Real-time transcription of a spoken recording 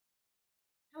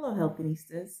Hello,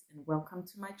 Healthinistas, and welcome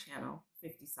to my channel,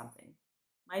 50 Something.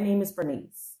 My name is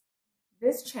Bernice.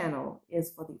 This channel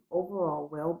is for the overall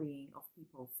well-being of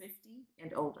people 50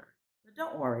 and older. But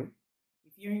don't worry,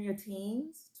 if you're in your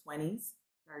teens, 20s,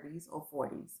 30s, or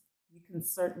 40s, you can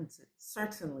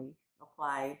certainly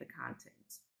apply the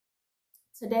content.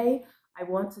 Today, I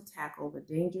want to tackle the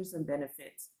dangers and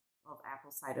benefits of apple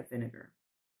cider vinegar.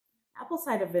 Apple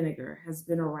cider vinegar has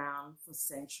been around for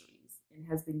centuries and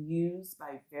has been used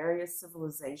by various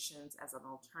civilizations as an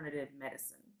alternative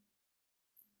medicine.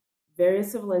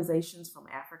 Various civilizations from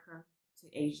Africa to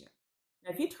Asia.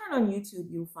 Now, if you turn on YouTube,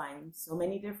 you'll find so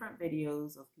many different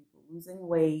videos of people losing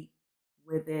weight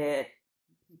with it,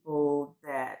 people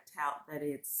that tout that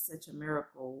it's such a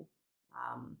miracle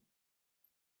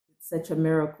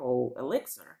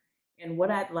elixir. And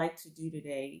what I'd like to do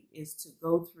today is to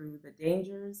go through the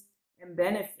dangers and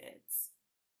benefits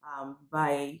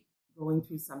by going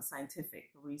through some scientific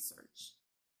research.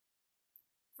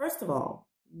 First of all,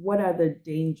 what are the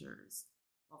dangers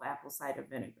of apple cider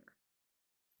vinegar?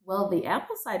 Well, the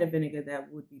apple cider vinegar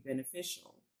that would be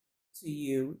beneficial to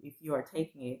you if you are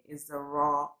taking it is the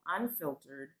raw,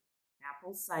 unfiltered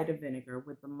apple cider vinegar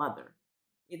with the mother.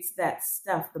 It's that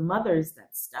stuff, the mother is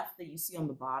that stuff that you see on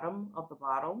the bottom of the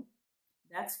bottle.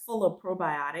 That's full of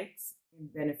probiotics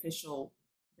and beneficial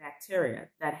bacteria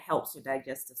that helps your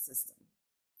digestive system.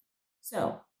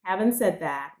 So, having said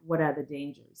that, what are the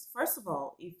dangers? First of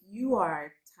all, if you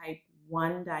are type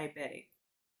 1 diabetic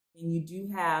and you do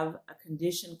have a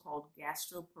condition called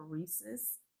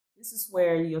gastroparesis, this is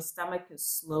where your stomach is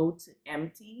slow to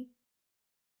empty.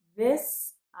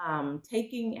 This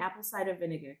taking apple cider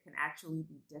vinegar can actually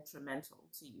be detrimental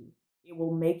to you. It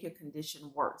will make your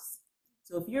condition worse.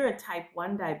 So if you're a type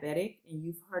 1 diabetic and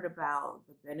you've heard about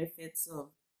the benefits of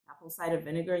apple cider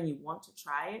vinegar and you want to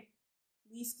try it,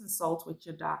 please consult with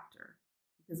your doctor,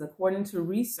 because according to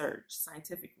research,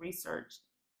 scientific research,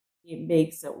 it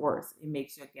makes it worse. It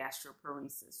makes your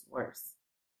gastroparesis worse.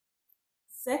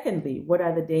 Secondly, what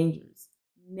are the dangers?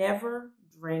 Never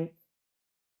drink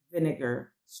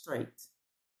vinegar straight.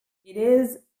 It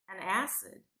is an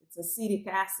acid. It's acetic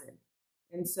acid.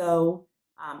 And so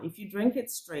if you drink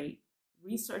it straight,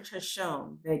 research has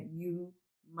shown that you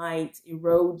might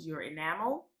erode your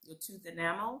enamel, your tooth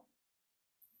enamel,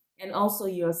 and also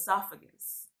your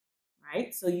esophagus,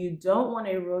 right? So you don't want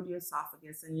to erode your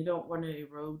esophagus and you don't want to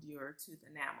erode your tooth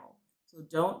enamel. So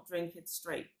don't drink it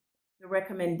straight. The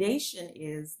recommendation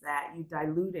is that you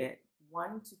dilute it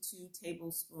 1 to 2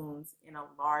 tablespoons in a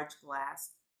large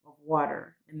glass of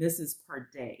water, and this is per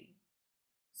day.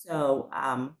 So,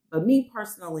 but me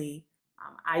personally,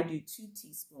 I do 2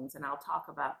 teaspoons, and I'll talk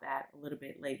about that a little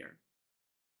bit later.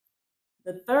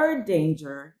 The third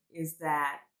danger is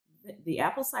that the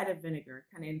apple cider vinegar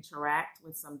can interact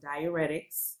with some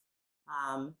diuretics,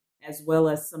 as well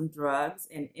as some drugs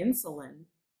and insulin,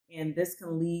 and this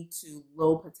can lead to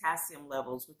low potassium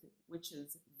levels, which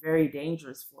is very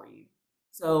dangerous for you.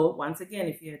 So once again,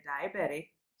 if you're diabetic,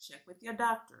 check with your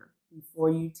doctor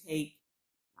before you take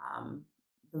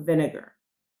the vinegar.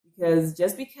 Because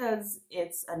just because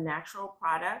it's a natural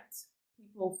product,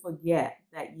 people forget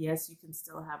that yes, you can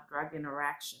still have drug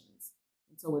interactions.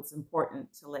 And so it's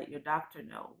important to let your doctor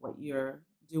know what you're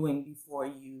doing before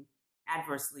you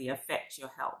adversely affect your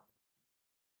health.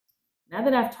 Now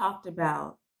that I've talked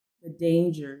about the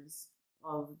dangers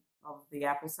of the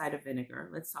apple cider vinegar,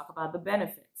 let's talk about the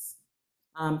benefits.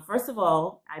 First of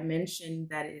all, I mentioned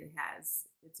that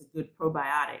it's a good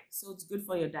probiotic, so it's good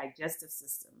for your digestive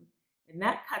system. And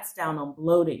that cuts down on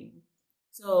bloating.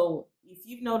 So if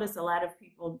you've noticed, a lot of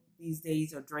people these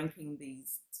days are drinking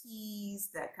these teas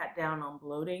that cut down on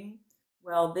bloating.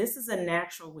 Well, this is a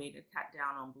natural way to cut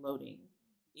down on bloating.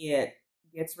 It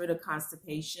gets rid of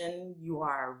constipation. You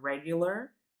are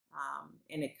regular,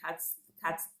 and it cuts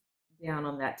down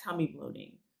on that tummy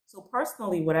bloating. So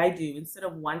personally, what I do, instead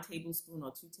of 1 tablespoon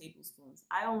or 2 tablespoons,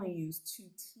 I only use 2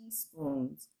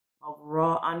 teaspoons of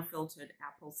raw, unfiltered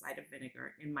apple cider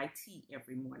vinegar in my tea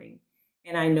every morning.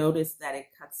 And I noticed that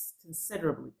it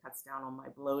considerably cuts down on my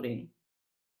bloating.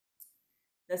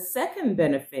 The second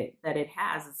benefit that it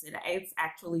has is it's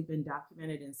actually been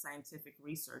documented in scientific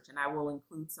research, and I will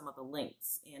include some of the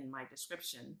links in my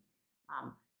description,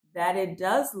 that it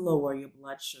does lower your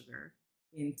blood sugar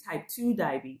in type 2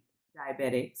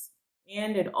 diabetics,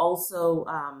 and it also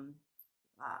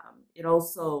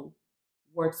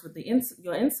works with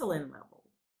your insulin level.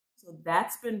 So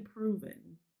that's been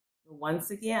proven. But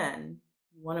once again,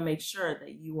 you want to make sure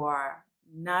that you are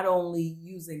not only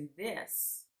using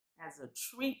this as a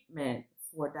treatment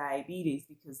for diabetes,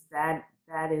 because that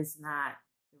is not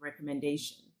the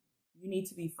recommendation. you need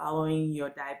to be following your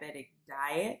diabetic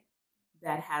diet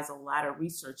that has a lot of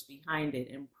research behind it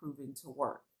and proven to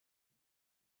work.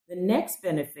 The next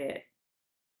benefit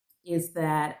is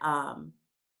that,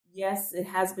 yes, it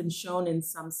has been shown in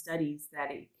some studies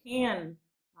that it can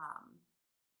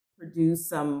produce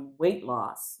some weight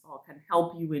loss or can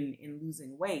help you in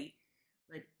losing weight.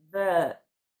 But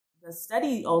the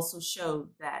study also showed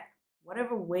that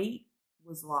whatever weight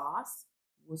was lost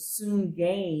was soon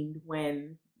gained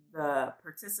when the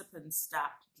participants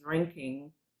stopped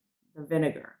drinking the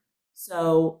vinegar.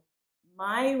 So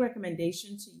my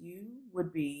recommendation to you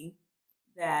would be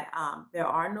that there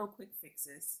are no quick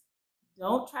fixes.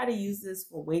 Don't try to use this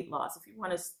for weight loss. If you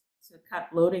want to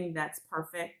cut bloating, that's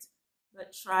perfect.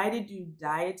 But try to do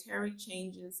dietary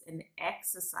changes and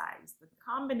exercise. The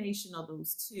combination of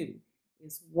those two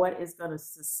is what is going to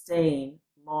sustain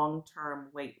long-term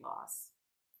weight loss.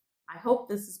 I hope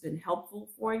this has been helpful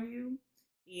for you,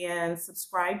 and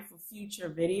subscribe for future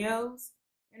videos.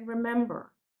 And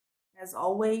remember, as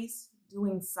always,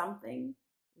 doing something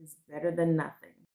is better than nothing.